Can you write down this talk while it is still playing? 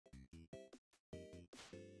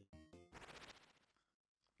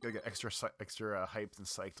Gotta get extra hyped and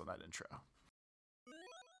psyched on that intro.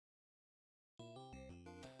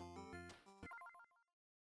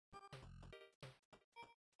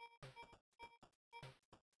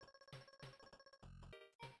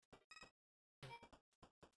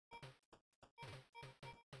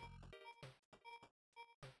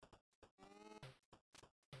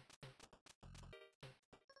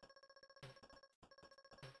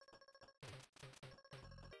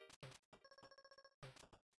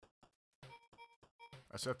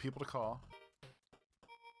 I still have people to call.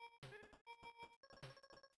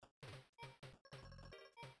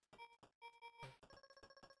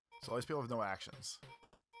 So all these people have no actions.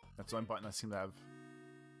 That's the only button I seem to have.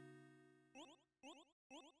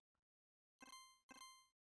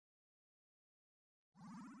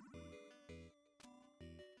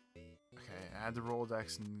 Okay, add the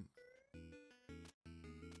Rolodex and...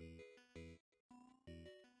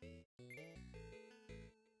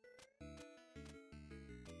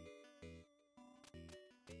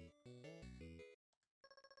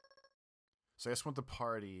 So I just want the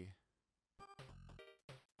party.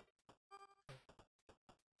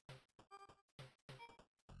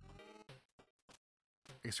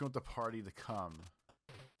 I guess we want the party to come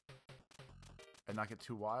and not get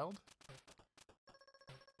too wild.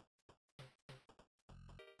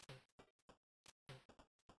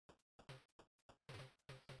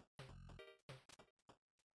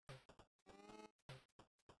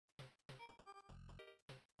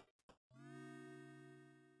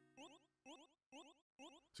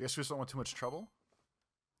 So I guess we just don't want too much trouble.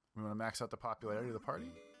 We want to max out the popularity of the party.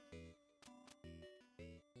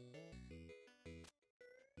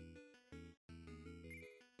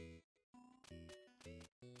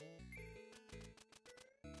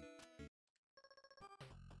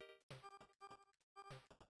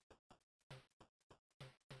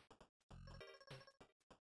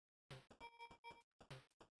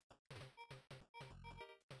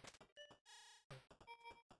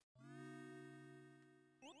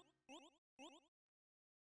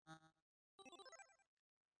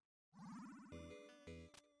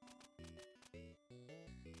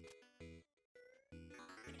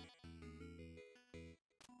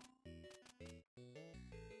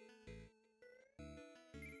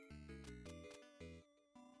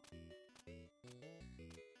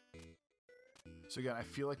 So again, I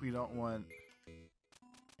feel like we don't want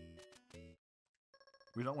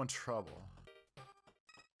trouble.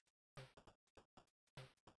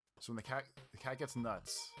 So when the cat gets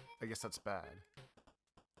nuts, I guess that's bad.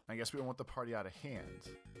 I guess we don't want the party out of hand.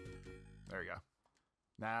 There we go.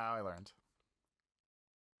 Now I learned.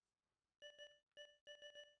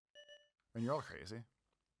 And you're all crazy.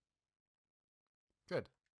 Good.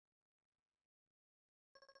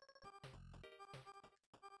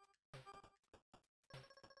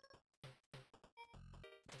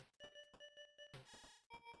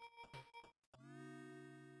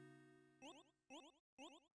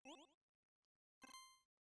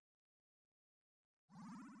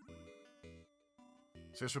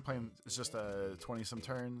 So I guess we're playing, it's just 20-some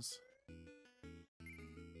turns.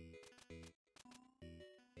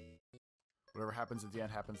 Whatever happens at the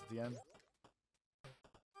end, happens at the end.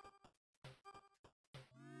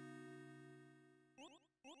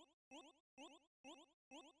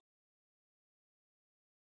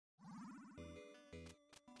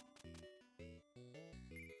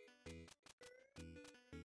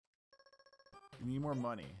 We need more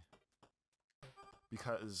money.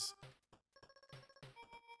 Because...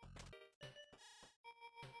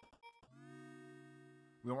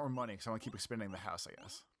 we want more money, because I want to keep expanding the house, I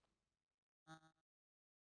guess.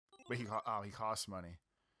 Wait, he costs money.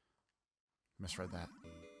 Misread that.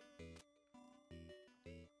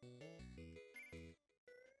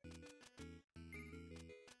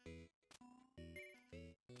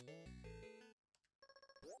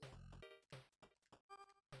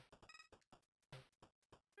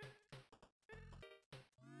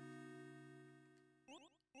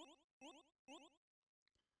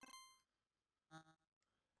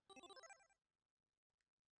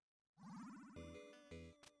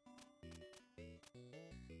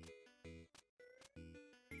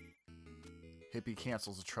 Hippie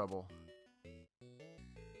cancels the trouble.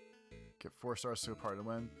 Get 4 stars to a party to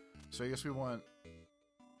win. So I guess we want...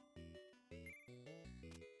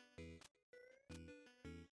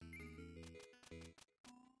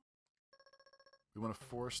 we want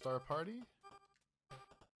a 4-star party?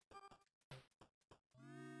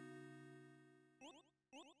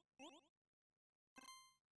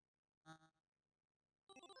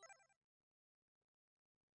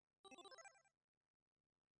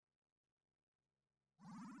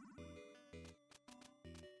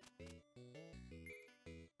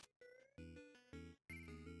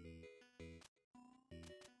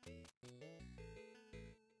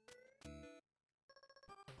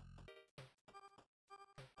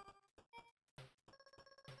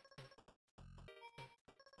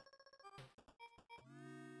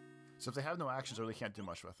 So if they have no actions, I really can't do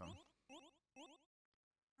much with them.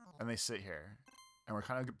 And they sit here, and I'm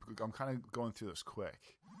kind of going through this quick.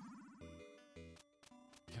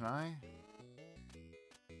 Can I?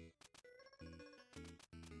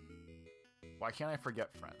 Why can't I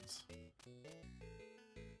forget friends?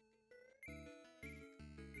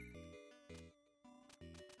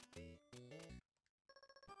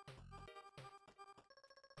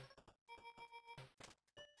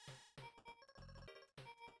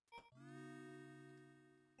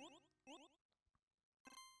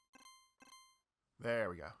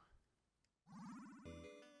 There we go.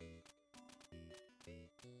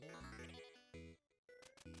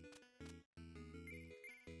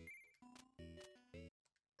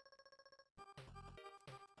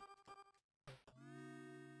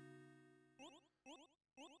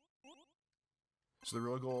 So the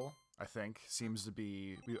real goal, I think, seems to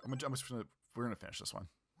be... we're gonna finish this one.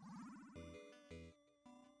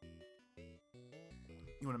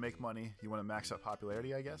 You want to make money. You want to max out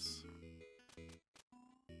popularity, I guess.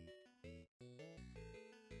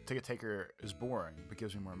 Ticket taker is boring, but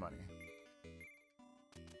gives me more money.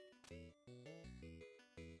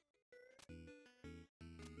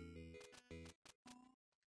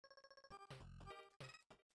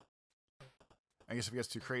 I guess if it gets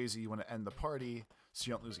too crazy, you want to end the party so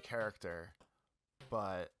you don't lose a character,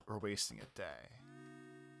 but we're wasting a day.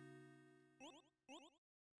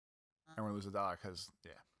 And we're going to lose $1 because,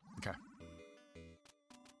 yeah. Okay.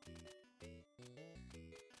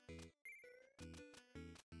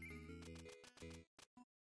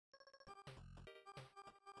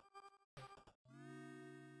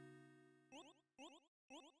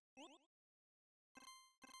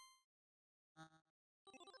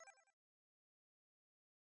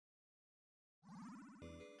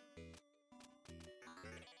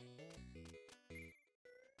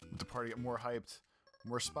 The party get more hyped,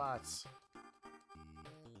 more spots.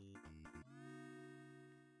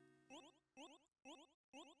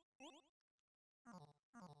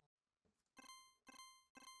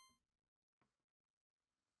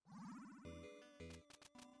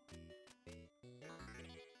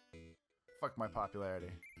 Fuck my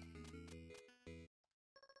popularity.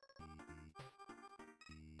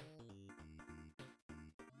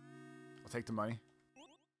 I'll take the money.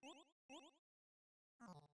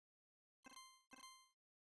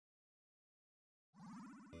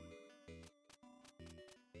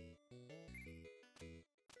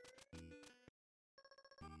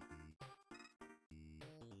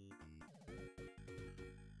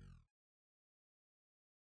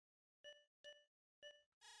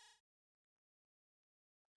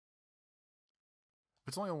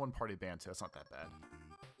 It's only a one-party band, too. It's not that bad.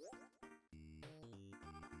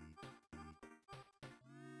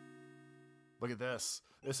 Look at this.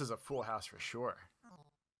 This is a full house for sure.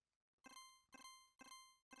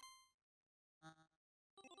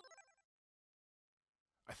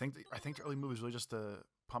 I think the early move is really just to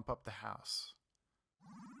pump up the house.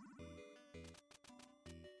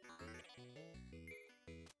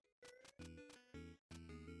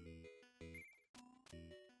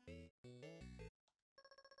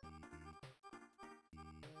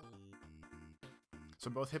 So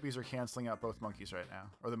both hippies are canceling out both monkeys right now.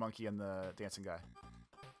 Or the monkey and the dancing guy.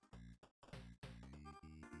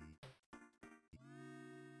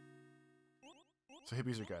 So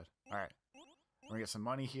hippies are good. Alright. We're gonna get some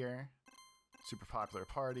money here. Super popular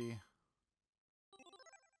party.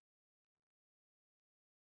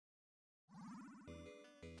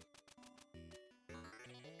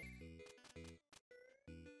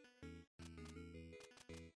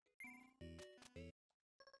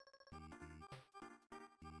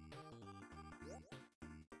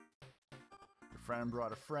 Friend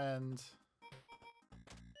brought a friend.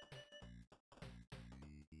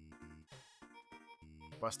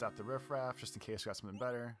 Bust out the riffraff just in case we got something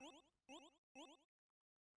better.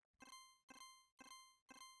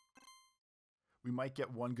 We might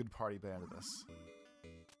get one good party by the end of this.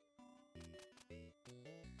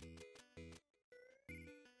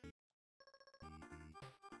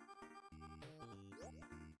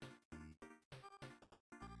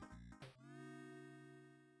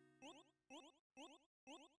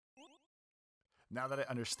 Now that I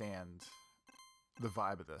understand the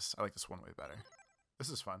vibe of this, I like this one way better. This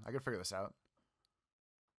is fun. I can figure this out.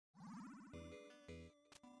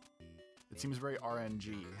 It seems very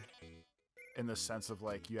RNG in the sense of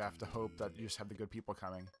like you have to hope that you just have the good people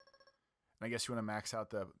coming. And I guess you want to max out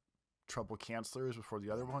the trouble cancelers before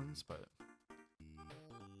the other ones, but...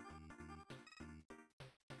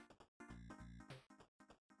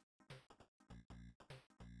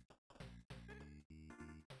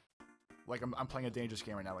 Like I'm playing a dangerous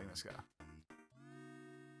game right now, letting this go.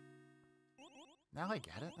 Now I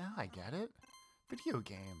get it. Now I get it. Video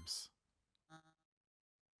games.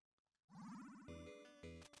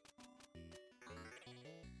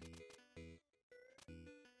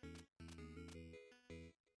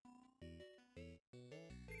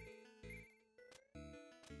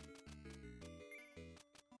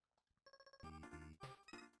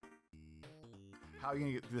 How are you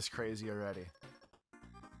gonna get this crazy already?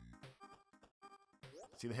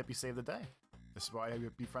 See, the hippies save the day. This is why I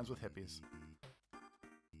be friends with hippies.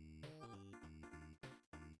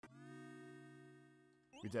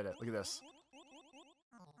 We did it. Look at this.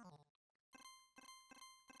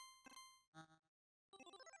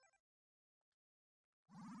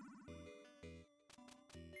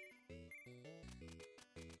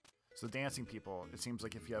 So dancing people, it seems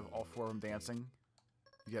like if you have all 4 of them dancing,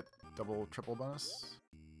 you get double, triple bonus.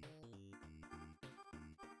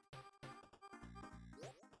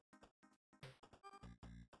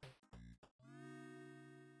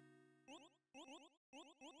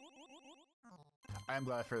 I am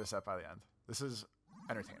glad I figured this out by the end. This is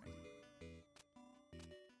entertaining.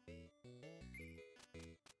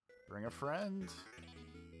 Bring a friend.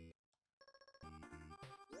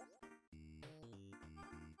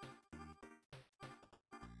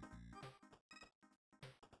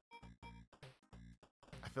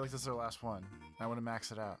 I feel like this is our last one. I want to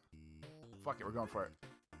max it out. Fuck it, we're going for it.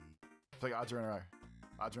 I feel like odds are in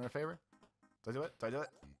our favor. Do I do it? Do I do it?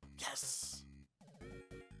 Yes!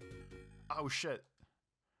 Oh shit.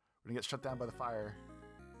 We're gonna get shut down by the fire.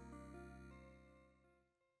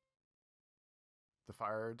 The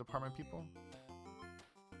fire department people?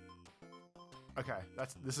 Okay,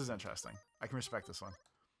 this is interesting. I can respect this one.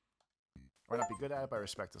 I might not be good at it, but I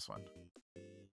respect this one.